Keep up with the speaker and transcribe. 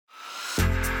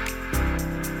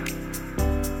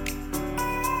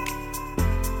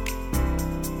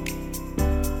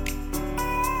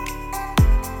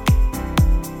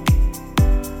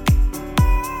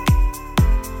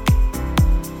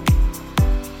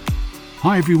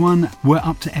Hi everyone, we're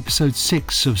up to episode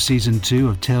 6 of season 2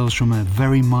 of Tales from a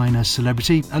Very Minor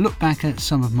Celebrity. A look back at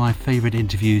some of my favourite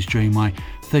interviews during my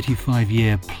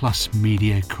 35-year plus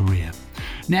media career.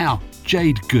 Now,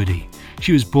 Jade Goody.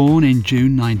 She was born in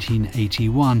June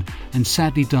 1981 and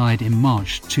sadly died in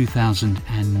March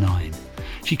 2009.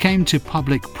 She came to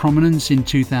public prominence in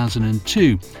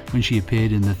 2002 when she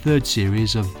appeared in the third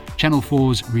series of Channel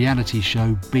 4's reality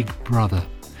show Big Brother.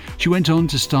 She went on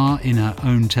to star in her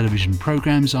own television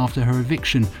programmes after her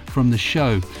eviction from the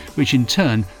show, which in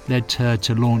turn led her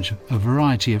to launch a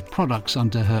variety of products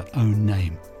under her own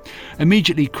name.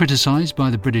 Immediately criticised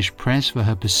by the British press for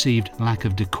her perceived lack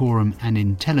of decorum and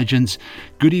intelligence,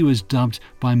 Goody was dubbed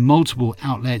by multiple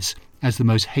outlets as the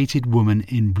most hated woman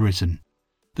in Britain.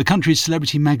 The country's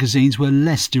celebrity magazines were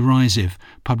less derisive,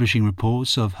 publishing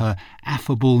reports of her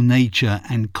affable nature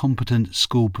and competent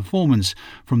school performance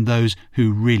from those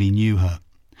who really knew her.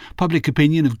 Public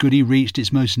opinion of Goody reached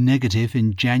its most negative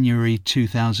in January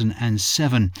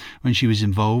 2007 when she was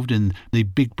involved in the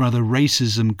Big Brother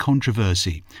racism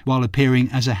controversy while appearing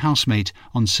as a housemate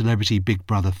on Celebrity Big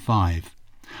Brother 5.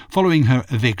 Following her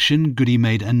eviction, Goody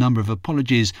made a number of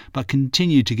apologies but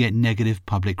continued to get negative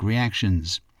public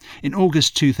reactions. In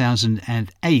August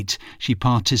 2008, she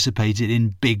participated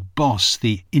in Bigg Boss,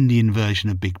 the Indian version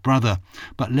of Big Brother,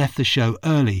 but left the show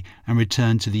early and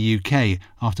returned to the UK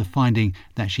after finding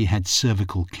that she had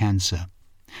cervical cancer.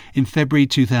 In February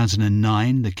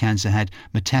 2009, the cancer had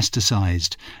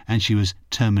metastasized and she was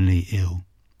terminally ill.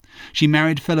 She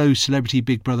married fellow Celebrity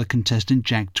Big Brother contestant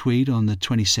Jack Tweed on the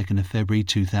 22nd of February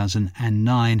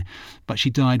 2009, but she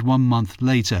died 1 month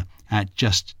later at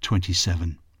just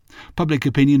 27. Public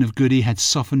opinion of Goody had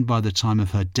softened by the time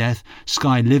of her death.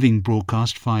 Sky Living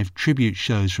broadcast 5 tribute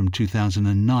shows from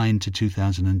 2009 to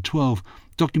 2012,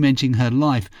 documenting her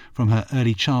life from her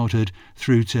early childhood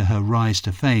through to her rise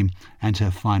to fame and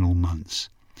her final months.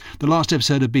 The last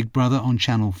episode of Big Brother on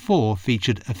Channel 4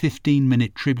 featured a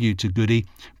 15-minute tribute to Goody,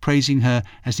 praising her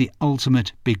as the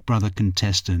ultimate Big Brother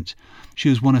contestant. She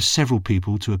was one of several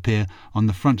people to appear on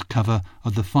the front cover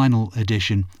of the final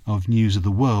edition of News of the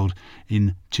World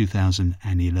in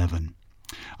 2011.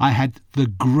 I had the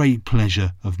great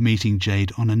pleasure of meeting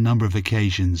Jade on a number of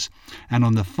occasions, and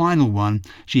on the final one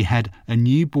she had a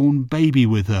newborn baby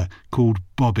with her called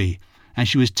Bobby, and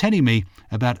she was telling me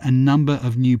about a number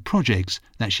of new projects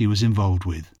that she was involved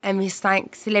with. It's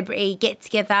like celebrity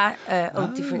get-together, all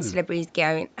different celebrities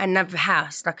going, another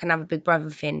house, like another Big Brother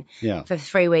thing, for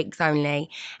 3 weeks only.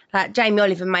 Like Jamie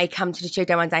Oliver may come to the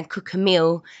studio one day and cook a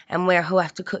meal, and we'll all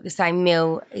have to cook the same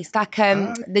meal. It's like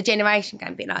the generation game,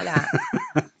 a bit like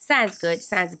that. Sounds good,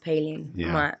 sounds appealing.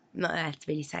 Yeah. I'm not allowed to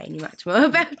really say any much more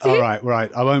about it. All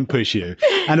right. I won't push you.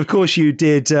 And of course you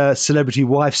did Celebrity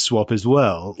Wife Swap as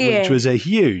well, which was a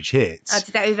huge hit. I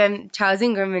did that with Charles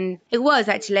Ingram, and it was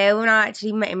actually, when I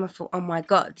actually met him, I thought, oh my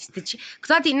God, because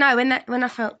I didn't know when I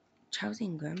felt, Charles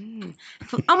Ingram. I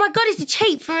thought, oh my God, it's the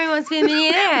cheat from Who Wants to Be a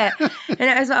Millionaire. And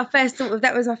that was what I first thought of.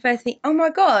 That was my first thing. Oh my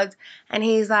God. And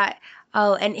he was like,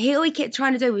 oh, and all he kept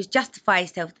trying to do was justify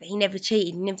himself that he never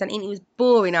cheated, he never done anything. It was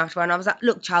boring after a while. And I was like,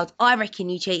 look, Charles, I reckon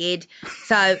you cheated.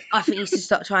 So I think you should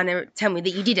stop trying to tell me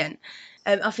that you didn't.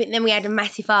 I think then we had a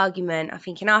massive argument. I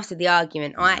think, and after the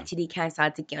argument, I actually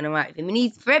decided to get on and right with him. And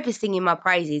he's forever singing my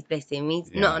praises, bless him.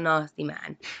 He's not a nasty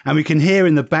man. And we can hear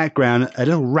in the background a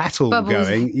little rattle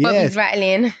going. Bobby's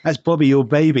rattling. That's Bobby, your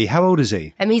baby. How old is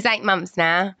he? He's 8 months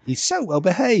now. He's so well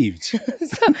behaved.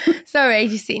 Sorry,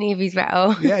 just sitting here with his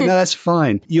rattle. Yeah, no, that's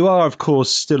fine. You are, of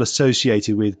course, still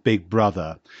associated with Big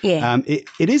Brother. Yeah.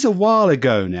 It is a while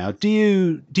ago now. Do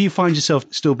you find yourself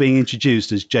still being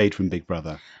introduced as Jade from Big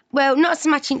Brother? Well, not so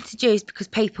much introduced because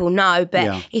people know,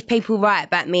 but if people write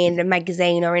about me in a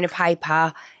magazine or in a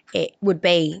paper, it would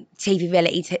be TV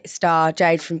reality star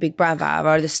Jade from Big Brother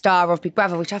or the star of Big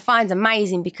Brother, which I find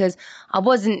amazing because I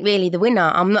wasn't really the winner.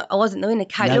 I wasn't the winner.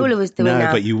 Kate Lawler was the winner.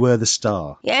 No, but you were the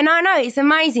star. Yeah, and I know it's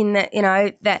amazing that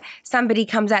that somebody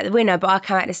comes out the winner, but I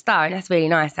come out the star, and that's really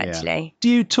nice actually. Yeah. Do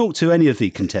you talk to any of the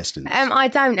contestants? I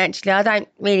don't actually. I don't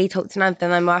really talk to none of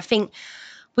them anymore. I think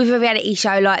with a reality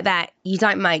show like that, you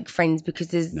don't make friends because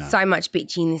there's so much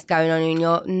bitchiness going on and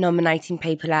you're nominating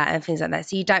people out and things like that.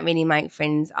 So you don't really make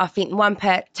friends. I think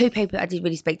two people I did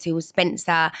really speak to was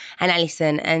Spencer and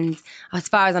Alison. And as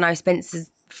far as I know, Spencer's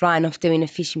flying off doing a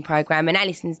fishing programme, and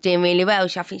Alison's doing really well. I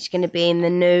think she's going to be in the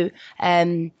new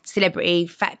celebrity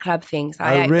fat club thing. So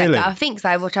Oh, really? I think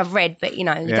so, what I've read, but you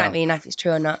don't really know if it's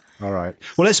true or not. All right.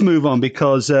 Well, let's move on,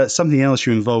 because something else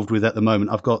you're involved with at the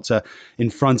moment, I've got in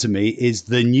front of me, is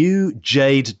the new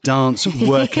Jade dance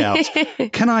workout.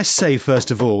 Can I say,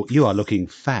 first of all, you are looking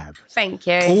fab. Thank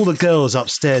you. All the girls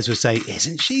upstairs will say,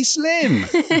 isn't she slim?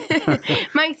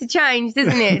 Makes a change,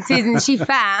 doesn't it? Isn't she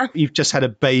fat? You've just had a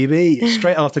baby.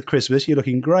 Straight after Christmas, you're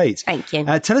looking great. Thank you.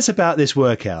 Tell us about this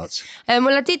workout. Well,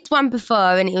 I did one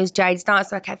before, and it was Jade's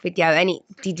dance workout video, and it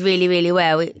did really, really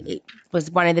well. It was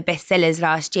one of the best sellers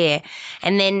last year.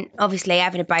 And then, obviously,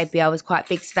 having a baby, I was quite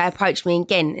big, so they approached me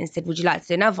again and said, would you like to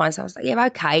do another one? So I was like, yeah,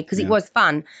 okay, because it was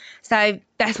fun. So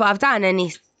that's what I've done, and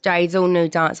it's Jade's all new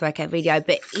dance workout video.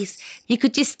 But you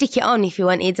could just stick it on if you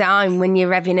wanted at home when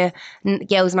you're having a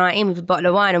girls' night in with a bottle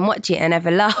of wine and watch it and have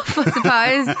a laugh,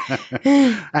 I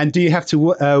suppose. And do you have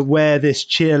to wear this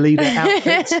cheerleader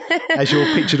outfit as you're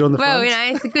pictured on the front?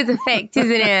 Well, it's a good effect,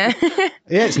 isn't it?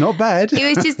 Yeah, it's not bad.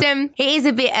 It was just, it is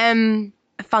a bit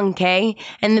funky,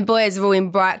 and the boys are all in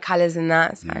bright colours and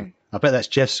that, so... Yeah. I bet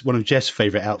that's one of Jeff's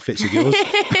favourite outfits of yours.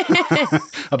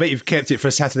 I bet you've kept it for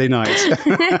a Saturday night.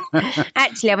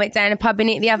 Actually, I went down a pub in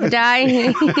it the other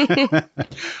day.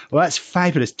 Well, that's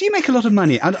fabulous. Do you make a lot of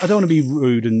money? I don't want to be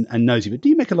rude and nosy, but do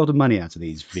you make a lot of money out of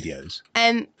these videos?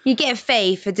 You get a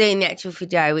fee for doing the actual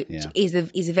video, which is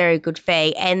a very good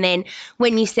fee. And then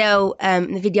when you sell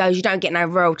the videos, you don't get no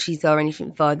royalties or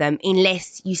anything for them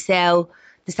unless you sell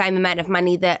the same amount of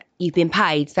money that you've been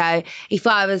paid. So if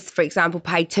I was, for example,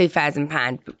 paid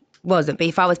 £2,000, but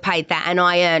if I was paid that and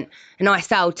I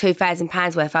sold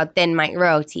 £2,000 worth, I'd then make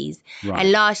royalties. Right.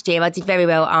 And last year I did very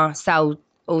well. I sold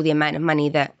all the amount of money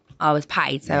that I was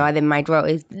paid, so I then made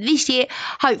royalties. This year,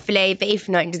 hopefully, but if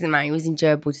not, it doesn't matter. It was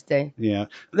enjoyable to do. Yeah.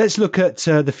 Let's look at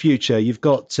the future. You've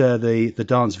got the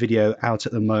dance video out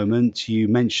at the moment. You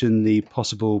mentioned the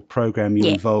possible programme you're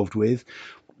involved with.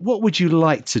 What would you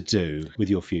like to do with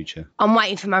your future? I'm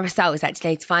waiting for my results,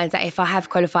 actually, to find out if I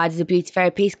have qualified as a beauty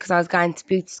therapist, because I was going to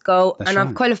beauty school. That's and right.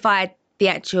 I've qualified the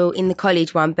actual in the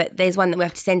college one, but there's one that we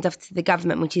have to send off to the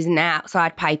government, which is an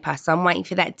outside paper. So I'm waiting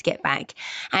for that to get back.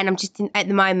 And I'm just at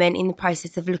the moment in the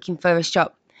process of looking for a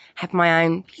shop, have my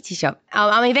own beauty shop.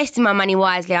 I'm investing my money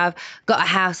wisely. I've got a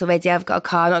house already. I've got a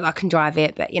car. Not that I can drive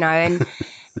it, but, and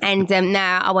and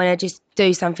now I want to just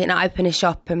do something, like open a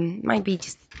shop and maybe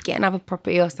just get another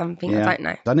property or something. Yeah. I don't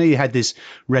know. I know you had this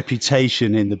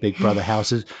reputation in the Big Brother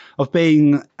houses of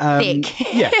being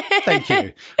thick. Yeah, thank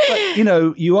you.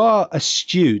 But you are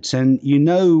astute and you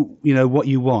know what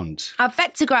you want. I've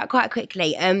had to grow up quite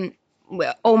quickly.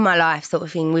 All my life, sort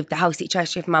of thing, with the whole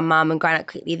situation with my mum and growing up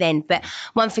quickly then. But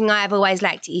one thing I have always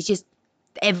liked is just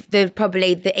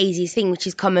probably the easiest thing, which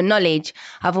is common knowledge.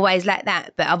 I've always liked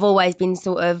that, but I've always been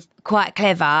sort of quite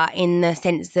clever in the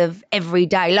sense of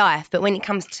everyday life. But when it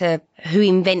comes to who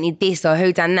invented this or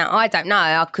who done that, I don't know.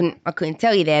 I couldn't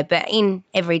tell you there. But in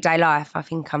everyday life, I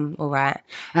think I'm all right.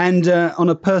 And on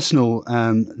a personal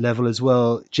level as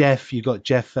well, Jeff, you got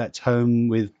Jeff at home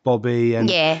with Bobby,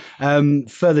 and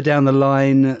further down the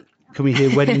line, can we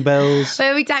hear wedding bells?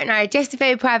 Well, we don't know. Jeff's a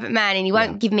very private man and he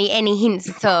won't give me any hints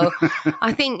at all.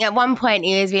 I think at one point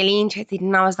he was really interested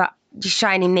and I was like just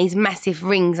showing him these massive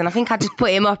rings, and I think I just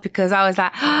put him off because I was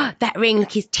like, that ring,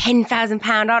 look, is £10,000.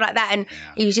 I like that. And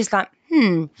he was just like,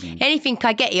 anything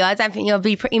I get you, I don't think you'll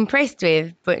be impressed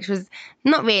with, which was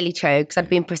not really true because I'd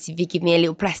be impressed if you give me a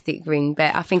little plastic ring,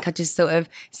 but I think I just sort of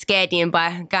scared him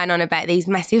by going on about these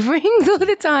massive rings all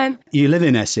the time. You live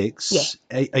in Essex.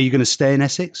 Yeah. Are you going to stay in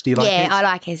Essex? Do you like it? Yeah, I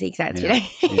like Essex, actually.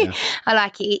 Yeah. I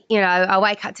like it. I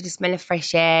wake up to the smell of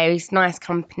fresh air. It's nice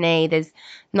company. There's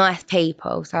nice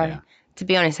people. So to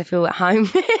be honest, I feel at home.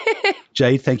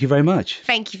 Jade, thank you very much.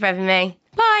 Thank you for having me.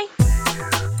 Bye.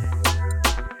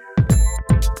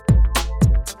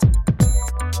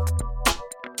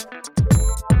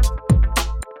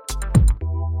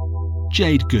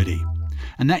 Jade Goody.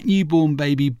 And that newborn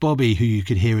baby Bobby, who you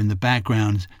could hear in the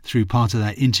background through part of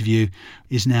that interview,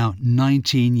 is now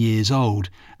 19 years old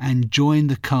and joined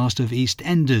the cast of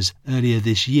EastEnders earlier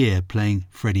this year, playing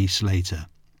Freddie Slater.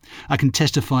 I can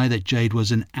testify that Jade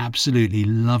was an absolutely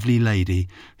lovely lady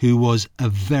who was a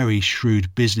very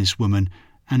shrewd businesswoman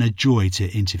and a joy to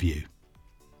interview.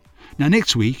 Now,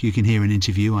 next week you can hear an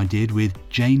interview I did with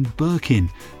Jane Birkin,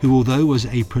 who, although was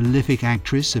a prolific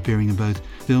actress appearing in both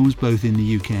films both in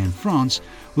the UK and France,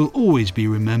 will always be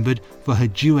remembered for her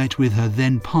duet with her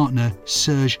then partner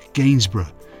Serge Gainsbourg,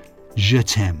 Je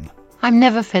t'aime. I'm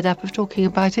never fed up of talking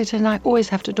about it, and I always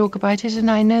have to talk about it, and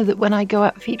I know that when I go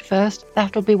out feet first,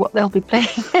 that'll be what they'll be playing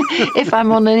if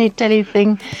I'm on any telly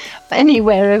thing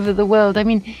anywhere over the world. I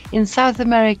mean, in South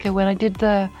America, when I did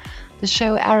the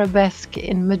show Arabesque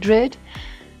in Madrid,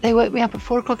 they woke me up at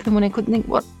 4 o'clock in the morning. I couldn't think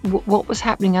what was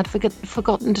happening. I'd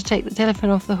forgotten to take the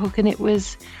telephone off the hook, and it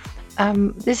was,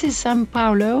 this is Sao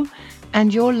Paulo,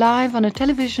 and you're live on a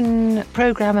television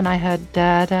program, and I heard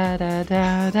da da da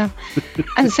da da.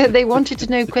 And so they wanted to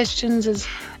know questions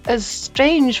as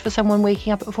strange for someone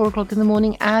waking up at 4 o'clock in the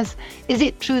morning as, is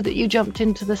it true that you jumped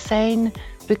into the Seine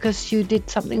because you did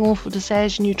something awful to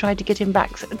Serge and you tried to get him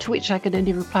back? To which I could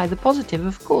only reply the positive,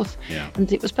 of course. Yeah.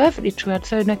 And it was perfectly true. I'd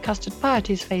thrown a custard pie at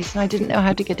his face, and I didn't know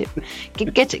how to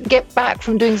get back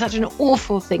from doing such an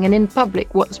awful thing, and in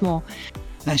public, what's more.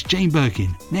 That's Jane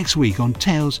Birkin next week on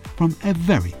Tales from a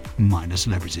Very Minor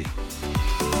Celebrity.